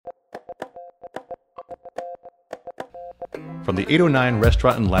From the 809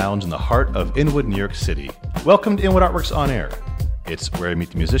 Restaurant and Lounge in the heart of Inwood, New York City, welcome to Inwood Artworks On Air. It's where I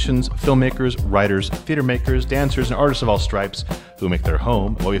meet the musicians, filmmakers, writers, theater makers, dancers, and artists of all stripes who make their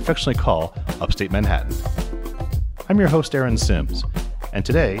home what we affectionately call upstate Manhattan. I'm your host, Aaron Sims, and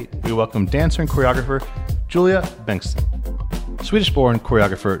today we welcome dancer and choreographer Julia Bengtsson. Swedish-born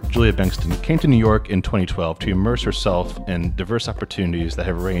choreographer Julia Bengtsson came to New York in 2012 to immerse herself in diverse opportunities that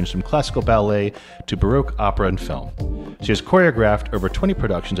have ranged from classical ballet to Baroque opera and film. She has choreographed over 20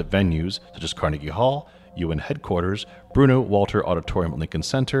 productions at venues such as Carnegie Hall, UN Headquarters, Bruno Walter Auditorium at Lincoln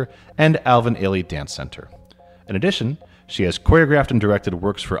Center, and Alvin Ailey Dance Center. In addition, she has choreographed and directed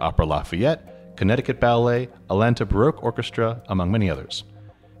works for Opera Lafayette, Connecticut Ballet, Atlanta Baroque Orchestra, among many others.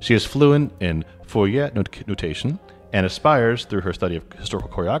 She is fluent in Fourier notation and aspires, through her study of historical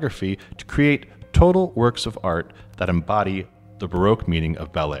choreography, to create total works of art that embody the Baroque meaning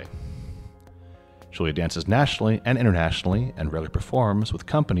of ballet. Julia dances nationally and internationally and regularly performs with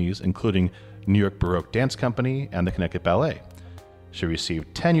companies including New York Baroque Dance Company and the Connecticut Ballet. She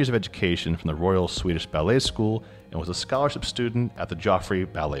received 10 years of education from the Royal Swedish Ballet School and was a scholarship student at the Joffrey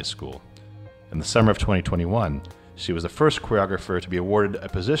Ballet School. In the summer of 2021, she was the first choreographer to be awarded a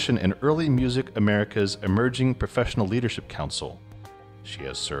position in Early Music America's Emerging Professional Leadership Council. She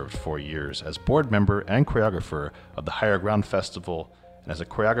has served 4 years as board member and choreographer of the Higher Ground Festival and as a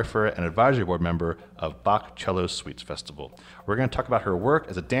choreographer and advisory board member of Bach Cello Suites Festival. We're going to talk about her work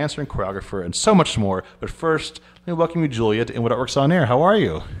as a dancer and choreographer and so much more, but first, let me welcome you, Julia, to Inwood Artworks On Air. How are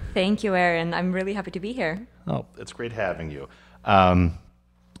you? Thank you, Aaron. I'm really happy to be here. Oh, it's great having you.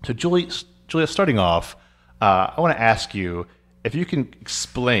 So Julia, starting off, I want to ask you if you can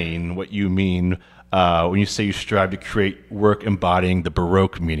explain what you mean when you say you strive to create work embodying the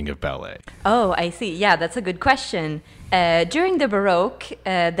Baroque meaning of ballet. Oh, I see. Yeah, that's a good question. During the Baroque,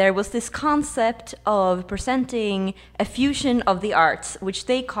 there was this concept of presenting a fusion of the arts, which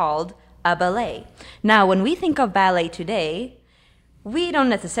they called a ballet. Now, when we think of ballet today, we don't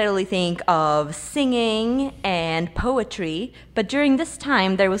necessarily think of singing and poetry, but during this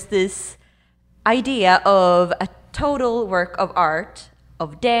time, there was this idea of a total work of art,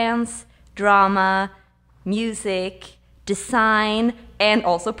 of dance, drama, music, design, and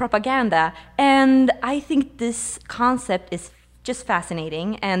also propaganda. And I think this concept is just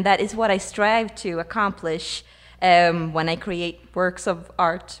fascinating, and that is what I strive to accomplish when I create works of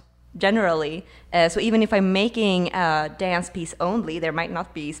art generally. So even if I'm making a dance piece only, there might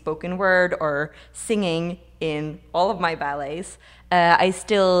not be spoken word or singing in all of my ballets. I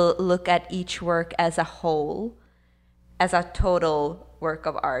still look at each work as a whole, as a total work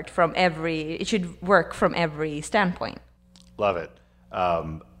of art. It should work from every standpoint. Love it.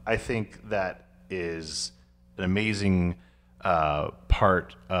 I think that is an amazing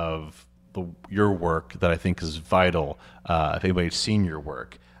part of your work that I think is vital if anybody's seen your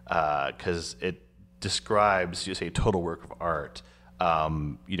work, because it describes, you say, total work of art.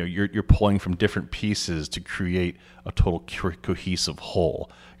 You're pulling from different pieces to create a total cohesive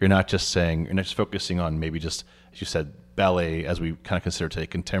whole. You're not just focusing on maybe just, as you said, ballet, as we kind of consider today,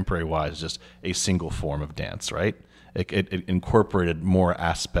 contemporary-wise, just a single form of dance, right? It incorporated more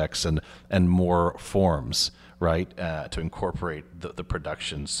aspects and more forms, right, to incorporate the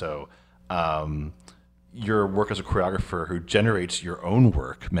production. So your work as a choreographer who generates your own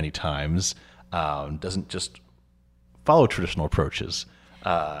work many times doesn't just follow traditional approaches.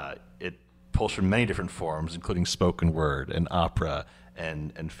 It pulls from many different forms, including spoken word and opera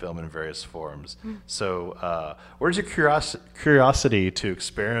and film in various forms. So where does your curiosity to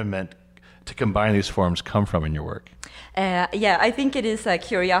experiment, to combine these forms come from in your work? I think it is a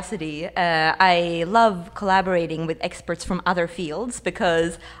curiosity. I love collaborating with experts from other fields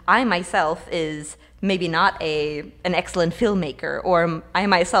because I myself is maybe not an excellent filmmaker, or I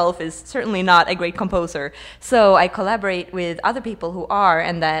myself is certainly not a great composer. So I collaborate with other people who are,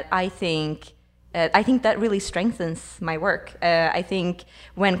 and that I think that really strengthens my work. I think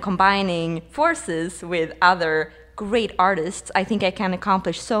when combining forces with other great artists, I think I can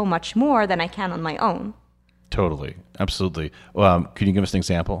accomplish so much more than I can on my own. Totally, absolutely. Can you give us an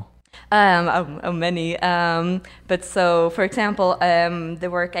example? Many. But so, for example, the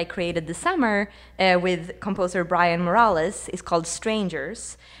work I created this summer with composer Brian Morales is called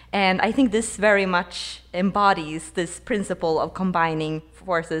Strangers. And I think this very much embodies this principle of combining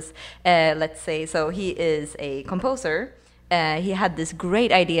forces. Let's say, so he is a composer. He had this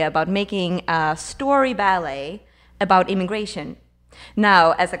great idea about making a story ballet about immigration.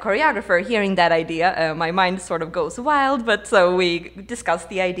 Now, as a choreographer, hearing that idea, my mind sort of goes wild, but so we discuss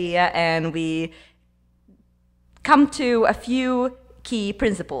the idea and we come to a few key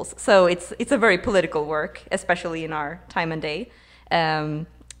principles. So it's a very political work, especially in our time and day.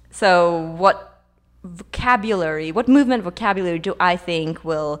 So what movement vocabulary do I think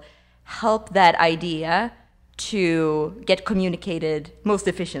will help that idea to get communicated most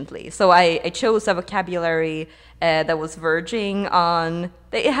efficiently? So I chose a vocabulary that was verging on,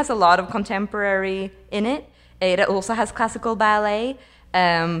 it has a lot of contemporary in it. It also has classical ballet.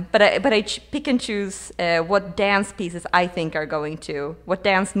 But I pick and choose what dance pieces I think what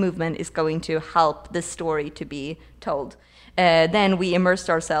dance movement is going to help this story to be told. Then we immersed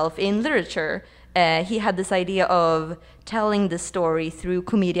ourselves in literature. He had this idea of telling the story through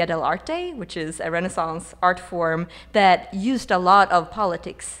commedia dell'arte, which is a Renaissance art form that used a lot of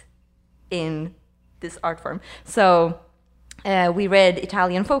politics in this art form. So we read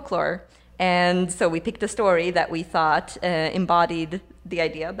Italian folklore, and so we picked a story that we thought embodied the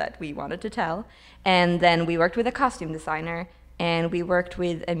idea that we wanted to tell. And then we worked with a costume designer, and we worked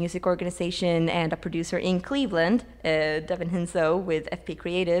with a music organization and a producer in Cleveland, Devin Hinso with FP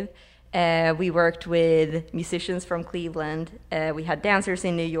Creative. We worked with musicians from Cleveland. We had dancers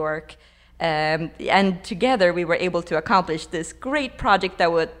in New York. And together we were able to accomplish this great project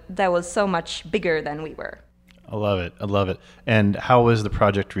that was so much bigger than we were. I love it. I love it. And how was the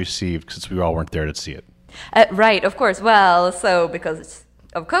project received, since we all weren't there to see it? Right, of course. Well, so because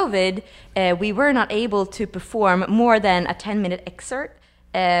of COVID, we were not able to perform more than a 10-minute excerpt.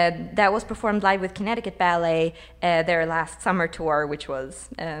 That was performed live with Connecticut Ballet, their last summer tour, which was,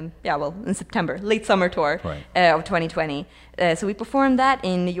 in September, late summer tour of 2020. So we performed that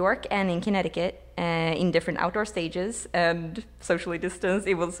in New York and in Connecticut in different outdoor stages and socially distanced.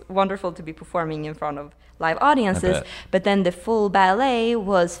 It was wonderful to be performing in front of live audiences. But then the full ballet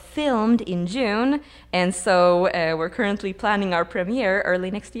was filmed in June, and so we're currently planning our premiere early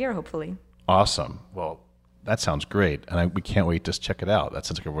next year, hopefully. Awesome. Well, that sounds great, and we can't wait to check it out. That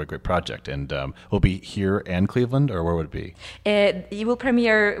sounds like a really great project. And will it be here and Cleveland, or where would it be? It will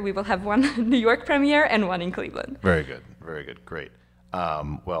premiere. We will have one New York premiere and one in Cleveland. Very good. Very good. Great.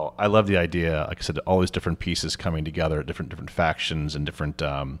 Well, I love the idea. Like I said, all these different pieces coming together, different factions, and different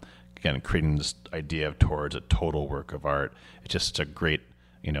again, creating this idea towards a total work of art. It's just a great.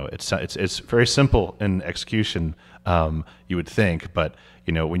 It's very simple in execution, you would think, but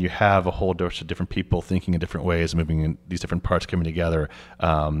when you have a whole bunch of different people thinking in different ways, moving in these different parts coming together,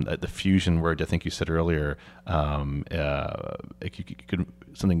 the fusion word I think you said earlier,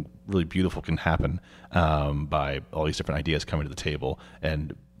 something really beautiful can happen by all these different ideas coming to the table,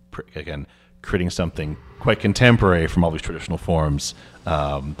 and again, creating something quite contemporary from all these traditional forms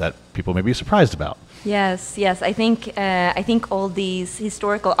that people may be surprised about. Yes. I think all these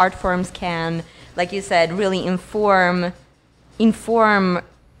historical art forms can, like you said, really inform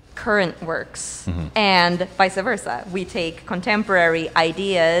current works, and vice versa. We take contemporary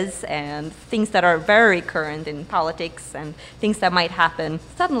ideas and things that are very current in politics and things that might happen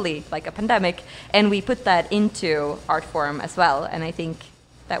suddenly, like a pandemic, and we put that into art form as well. And I think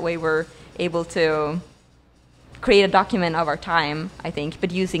that way we're able to create a document of our time, I think,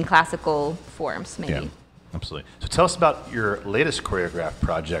 but using classical forms, maybe. Yeah, absolutely. So tell us about your latest choreographed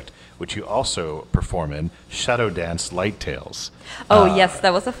project, which you also perform in, Shadow Dance Light Tales. Oh, yes,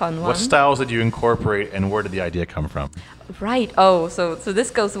 that was a fun one. What styles did you incorporate, and where did the idea come from? Right. Oh, so this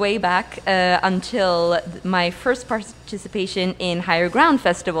goes way back until my first participation in Higher Ground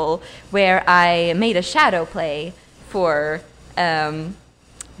Festival, where I made a shadow play for my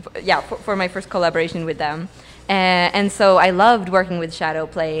first collaboration with them. And so I loved working with shadow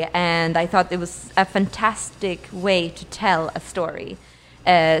play, and I thought it was a fantastic way to tell a story.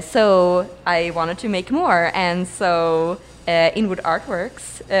 So I wanted to make more, and so Inwood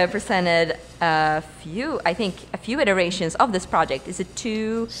Artworks presented a few iterations of this project. Is it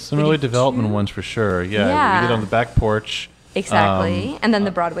two? Some early development ones for sure. Yeah, we did on the back porch. Exactly, and then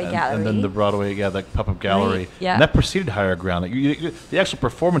the Broadway Gallery. And then the Broadway, that pop-up gallery. Right. Yeah. And that preceded Higher Ground. The actual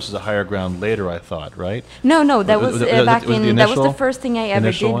performance is a Higher Ground later, I thought, right? No, that was back in. That was the first thing I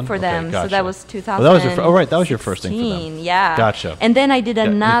ever did for them. Okay, gotcha. So that was 2000. Well, that was your first thing for them. Yeah. Gotcha. And then I did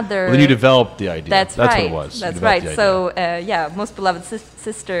another. Well, then you developed the idea. That's right. What it was. That's right. So Most Beloved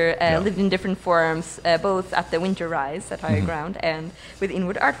Sister lived in different forms, both at the Winter Rise at Higher Ground and with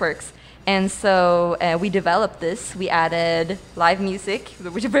Inwood Artworks. And so we developed this. We added live music,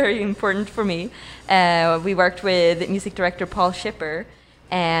 which is very important for me. We worked with music director Paul Schipper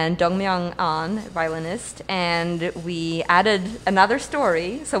and Dong Myung An, violinist, and we added another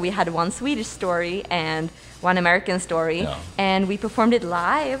story. So we had one Swedish story and one American story, and we performed it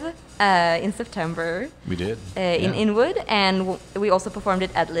live in September. We did. In Inwood, and we also performed it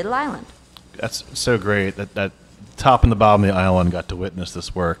at Little Island. That's so great. That top and the bottom of the island got to witness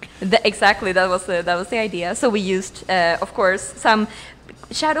this work. Exactly, that was the idea. So we used, of course, some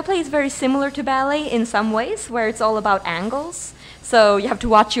shadow play is very similar to ballet in some ways, where it's all about angles. So you have to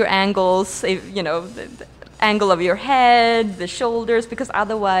watch your angles, the angle of your head, the shoulders, because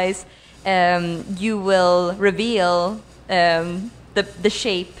otherwise you will reveal the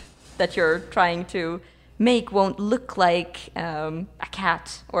shape that you're trying to make won't look like a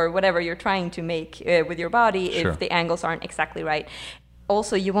cat or whatever you're trying to make with your body if the angles aren't exactly right.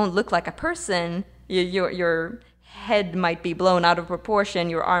 Also, you won't look like a person. Your head might be blown out of proportion,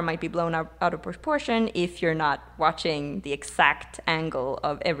 your arm might be blown out of proportion if you're not watching the exact angle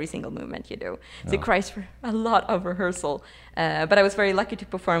of every single movement you do. So it cries for a lot of rehearsal. But I was very lucky to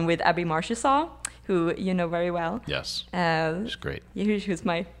perform with Abby Marchessault, who you know very well. Yes, she's great. Who's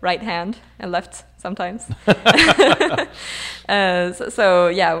my right hand and left sometimes. So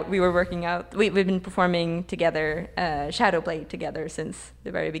yeah, we were working out. We've been performing together, shadow play together since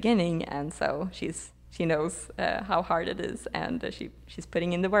the very beginning, and so she knows how hard it is, and she's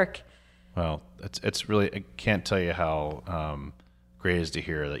putting in the work. Well, it's really, I can't tell you how great it is to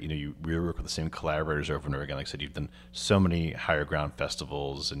hear that you really work with the same collaborators over and over again. Like I said, you've done so many Higher Ground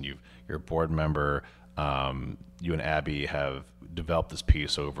festivals, and you're a board member. You and Abby have developed this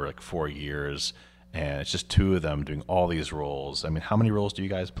piece over like 4 years, and it's just two of them doing all these roles. I mean, how many roles do you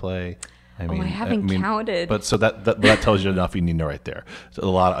guys play? I haven't counted. But so that tells you enough you need to know right there.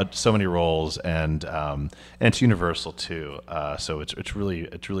 So many roles, and it's universal too. So it's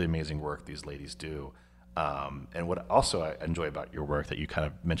really amazing work these ladies do. And what also I enjoy about your work that you kind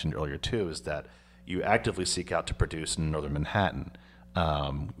of mentioned earlier too is that you actively seek out to produce in Northern Manhattan,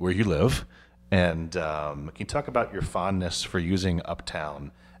 where you live. And can you talk about your fondness for using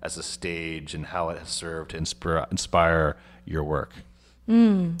Uptown as a stage and how it has served to inspire your work?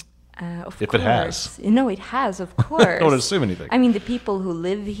 Of if course. It has. No, it has, of course. I don't assume anything. I mean, the people who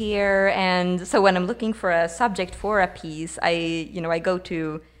live here, and so when I'm looking for a subject for a piece, I go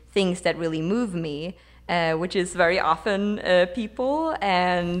to things that really move me, which is very often people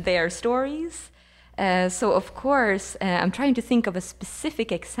and their stories. So of course, I'm trying to think of a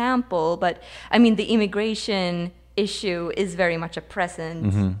specific example, but I mean, the immigration issue is very much a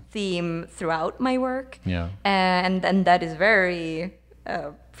present theme throughout my work. Yeah. And that is very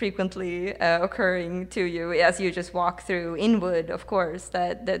frequently occurring to you as you just walk through Inwood, of course,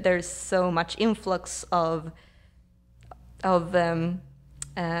 that there's so much influx of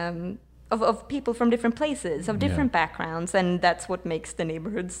people from different places, of different backgrounds, and that's what makes the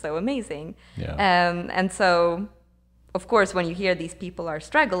neighborhood so amazing. Yeah. And so, of course, when you hear these people are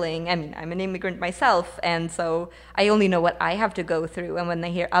struggling, I mean, I'm an immigrant myself, and so I only know what I have to go through. And when I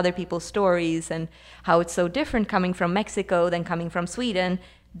hear other people's stories and how it's so different coming from Mexico than coming from Sweden,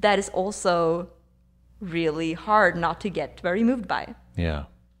 that is also really hard not to get very moved by. Yeah,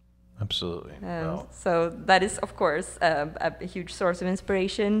 absolutely. So that is, of course, a huge source of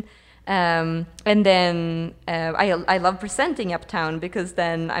inspiration. And then I love presenting Uptown, because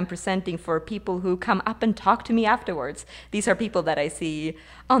then I'm presenting for people who come up and talk to me afterwards. These are people that I see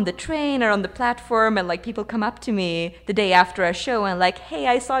on the train or on the platform, and like people come up to me the day after a show and like, hey,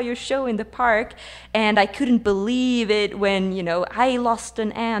 I saw your show in the park and I couldn't believe it when, I lost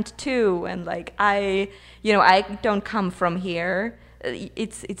an aunt too, and like I don't come from here.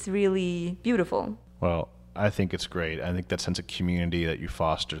 It's really beautiful. Well, I think it's great. I think that sense of community that you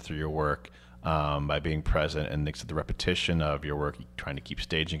foster through your work by being present, and the repetition of your work, trying to keep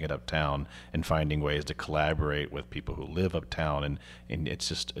staging it Uptown and finding ways to collaborate with people who live Uptown, and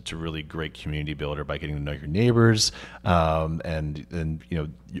it's a really great community builder by getting to know your neighbors, and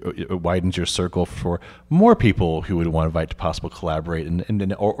it widens your circle for more people who would want to invite to possible collaborate,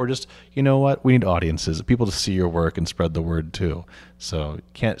 or just, we need audiences, people to see your work and spread the word too. So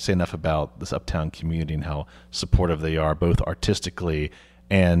can't say enough about this Uptown community and how supportive they are, both artistically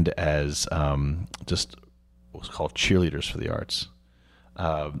and as just what's called cheerleaders for the arts.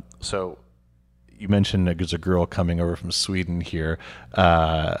 So you mentioned there's a girl coming over from Sweden here,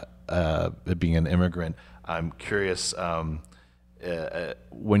 being an immigrant. I'm curious,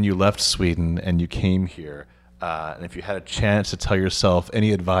 when you left Sweden and you came here, and if you had a chance to tell yourself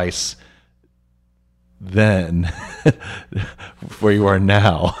any advice then where you are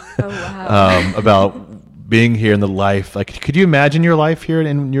now, about being here in the life, like, could you imagine your life here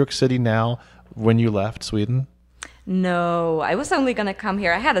in New York City now when you left Sweden? No, I was only going to come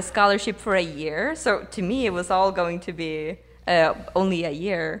here. I had a scholarship for a year, so to me it was all going to be only a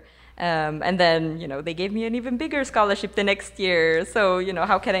year. And then, they gave me an even bigger scholarship the next year. So,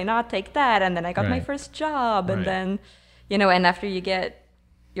 how can I not take that? And then I got my first job. And then, and after you get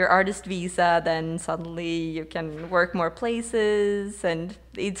your artist visa, then suddenly you can work more places, and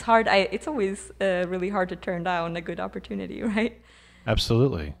it's hard. It's always really hard to turn down a good opportunity, right?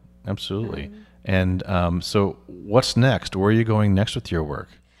 Absolutely, absolutely. And so, what's next? Where are you going next with your work?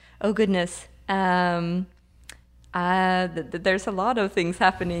 Oh goodness. There's a lot of things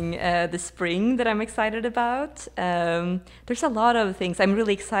happening this spring that I'm excited about. There's a lot of things. I'm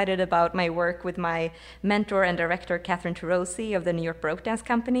really excited about my work with my mentor and director, Catherine Turosi of the New York Baroque Dance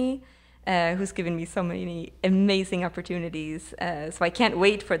Company, who's given me so many amazing opportunities. So I can't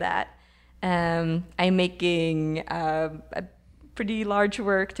wait for that. I'm making a pretty large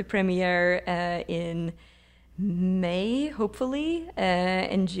work to premiere in May, hopefully,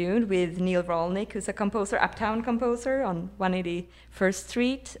 in June, with Neil Rolnick, who's a composer, uptown composer on 181st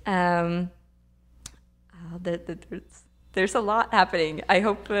Street. There's a lot happening. I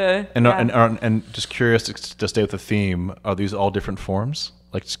hope. And just curious to stay with the theme. Are these all different forms?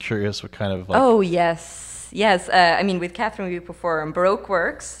 Like, just curious what kind of. Like... Oh yes. I mean, with Catherine, we perform Baroque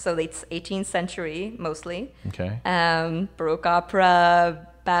works, so it's 18th century mostly. Okay. Baroque opera,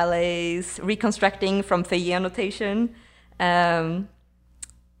 ballets, reconstructing from Feuillet notation.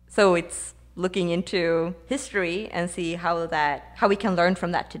 So it's looking into history and see how we can learn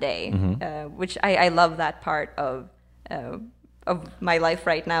from that today, which I love that part of my life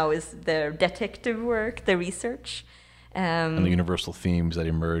right now, is the detective work, the research. And the universal themes that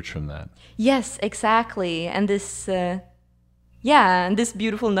emerge from that. Yes, exactly. And this and this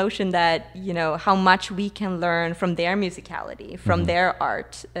beautiful notion that, how much we can learn from their musicality, from their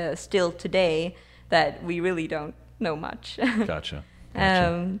art, still today, that we really don't know much. Gotcha.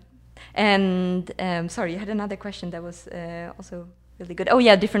 Sorry, you had another question that was also really good. Oh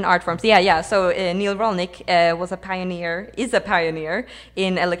yeah, different art forms. Yeah. So Neil Rolnick is a pioneer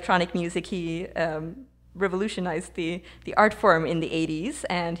in electronic music. He revolutionized the art form in the 80s,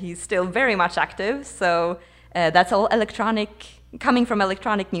 and he's still very much active. So that's all coming from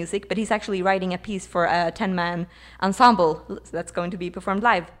electronic music, but he's actually writing a piece for a 10-man ensemble that's going to be performed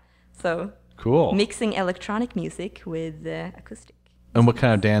live. So cool. Mixing electronic music with acoustic. And what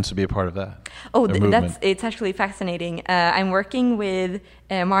kind of dance would be a part of that? Oh, it's actually fascinating. I'm working with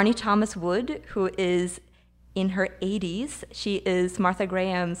Marnie Thomas Wood, who is in her 80s. She was Martha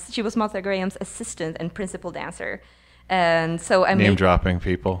Graham's assistant and principal dancer. And so I'm dropping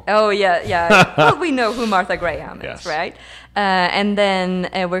people. Oh yeah. Well, we know who Martha Graham is, right? And then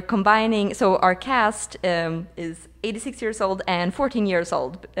we're combining. So our cast is 86 years old and 14 years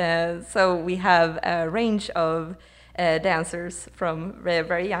old. So we have a range of dancers from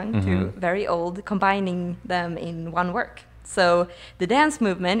very young to very old, combining them in one work. So the dance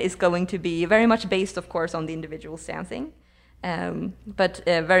movement is going to be very much based, of course, on the individuals dancing. But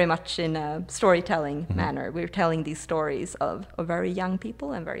very much in a storytelling manner. We're telling these stories of very young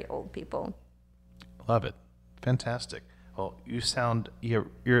people and very old people. Love it. Fantastic. Well,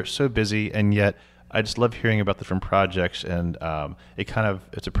 you're so busy, and yet I just love hearing about the different projects, and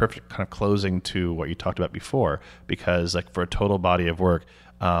it's a perfect kind of closing to what you talked about before, because like for a total body of work,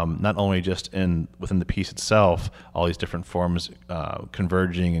 not only just within the piece itself, all these different forms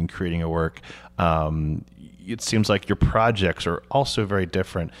converging and creating a work, it seems like your projects are also very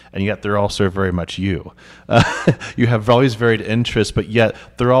different, and yet they're also very much you. You have all these varied interests, but yet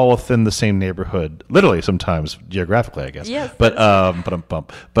they're all within the same neighborhood, literally sometimes geographically, I guess. Yes. But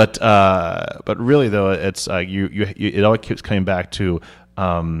really though, it's it always keeps coming back to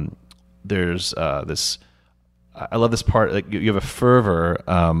there's this. I love this part. Like you have a fervor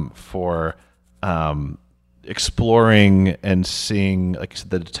for exploring and seeing, like you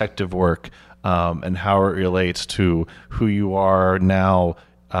said, the detective work. And how it relates to who you are now,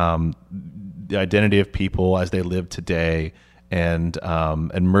 the identity of people as they live today, and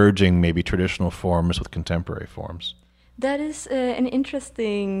merging maybe traditional forms with contemporary forms. That is an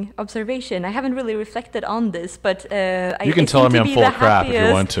interesting observation. I haven't really reflected on this, but you can tell me I'm full of crap if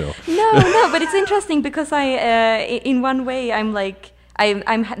you want to. No, but it's interesting because in one way, I'm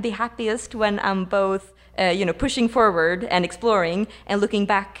the happiest when I'm both. Pushing forward and exploring and looking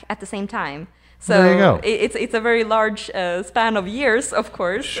back at the same time. So there you go. It's a very large span of years, of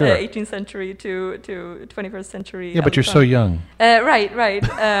course, sure. 18th century to 21st century. Yeah, but you're so young. Right.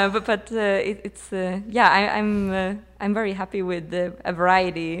 I'm very happy with the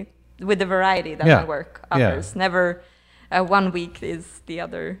variety that my work offers. Never 1 week is the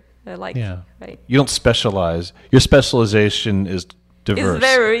other. Right. You don't specialize. Your specialization is diverse.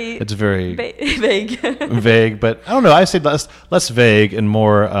 It's very vague. Vague, but I don't know. I say less vague and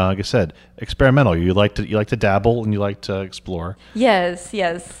more, like I said, experimental. You like to dabble and you like to explore. Yes.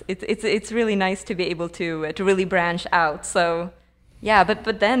 It's really nice to be able to really branch out. So Yeah,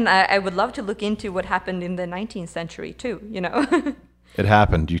 but then I would love to look into what happened in the 19th century too, you know. It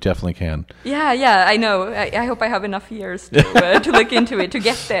happened. You definitely can. Yeah, I know. I hope I have enough years to look into it, to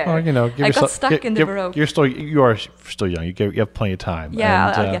get there. Well, you know, I got stuck in the Baroque. You are still young. You have plenty of time.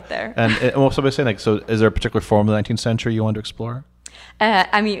 Yeah, I'll get there. And well, somebody's saying, like, so is there a particular form of the 19th century you want to explore?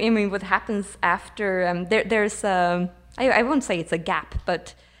 I mean, what happens after there's I won't say it's a gap,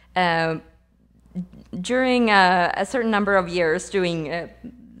 but during a certain number of years, during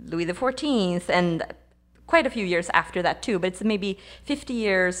Louis XIV and quite a few years after that too, but it's maybe 50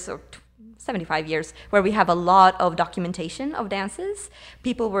 years or 75 years where we have a lot of documentation of dances.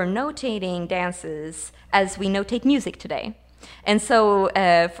 People were notating dances as we notate music today. And so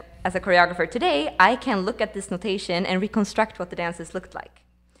as a choreographer today, I can look at this notation and reconstruct what the dances looked like.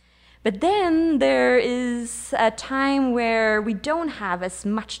 But then there is a time where we don't have as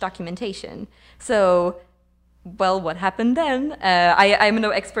much documentation. So, well, what happened then? I'm no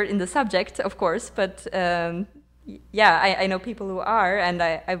expert in the subject, of course, but yeah, I know people who are, and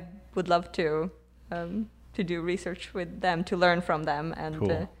I would love to do research with them, to learn from them, and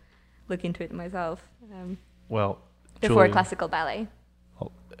cool. Look into it myself. Well, before Julia, classical ballet.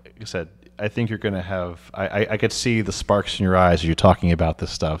 Well, like I said, I think you're going to have, I could see the sparks in your eyes as you're talking about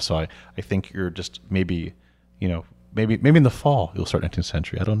this stuff. So I think you're just maybe, you know, maybe in the fall you'll start 19th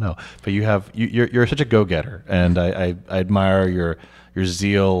century. I don't know. But you're such a go-getter. And I admire your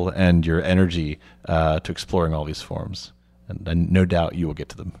zeal and your energy to exploring all these forms. And no doubt you will get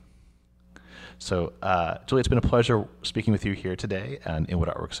to them. So, Julia, it's been a pleasure speaking with you here today on Inwood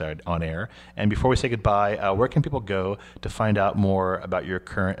Artworks on Air. And before we say goodbye, where can people go to find out more about your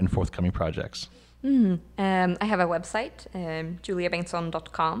current and forthcoming projects? I have a website,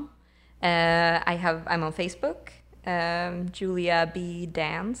 juliabengtsson.com. I'm on Facebook. Julia B.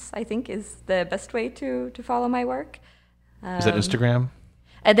 Dance, I think, is the best way to follow my work. Is that Instagram?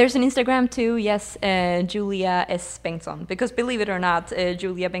 There's an Instagram too, yes, Julia S. Bengtsson. Because believe it or not,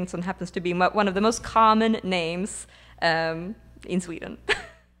 Julia Bengtsson happens to be one of the most common names in Sweden.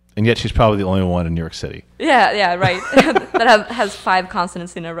 And yet she's probably the only one in New York City. Yeah, right. that has 5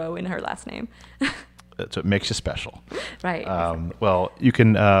 consonants in a row in her last name. That's what makes you special. Right. Exactly. Well, you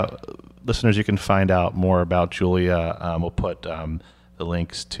can, listeners, you can find out more about Julia. We'll put the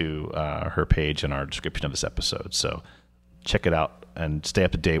links to her page in our description of this episode. So check it out and stay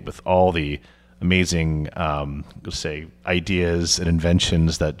up to date with all the amazing, let's say, ideas and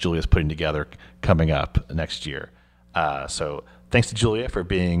inventions that Julia's putting together coming up next year. So thanks to Julia for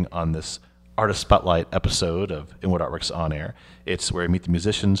being on this Artist Spotlight episode of Inwood Artworks On Air. It's where we meet the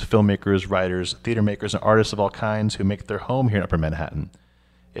musicians, filmmakers, writers, theater makers, and artists of all kinds who make their home here in Upper Manhattan.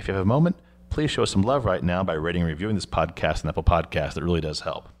 If you have a moment, please show us some love right now by rating and reviewing this podcast on Apple Podcasts. That really does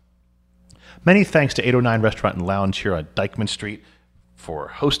help. Many thanks to 809 Restaurant and Lounge here on Dyckman Street for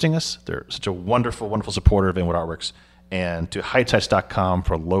hosting us. They're such a wonderful, wonderful supporter of Inwood Artworks, and to HeightSites.com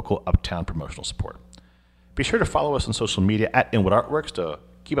for local uptown promotional support. Be sure to follow us on social media at Inwood Artworks to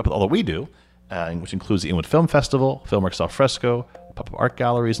keep up with all that we do, which includes the Inwood Film Festival, Filmworks Al Fresco, pop-up art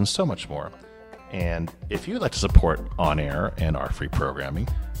galleries, and so much more. And if you'd like to support On Air and our free programming,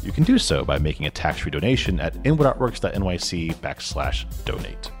 you can do so by making a tax-free donation at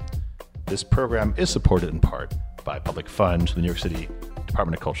inwoodartworks.nyc/donate. This program is supported in part by public funds from the New York City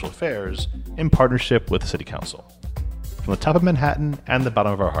Department of Cultural Affairs in partnership with the City Council. From the top of Manhattan and the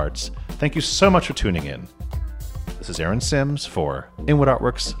bottom of our hearts, thank you so much for tuning in. This is Aaron Sims for Inwood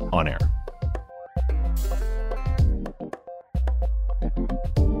Artworks On Air.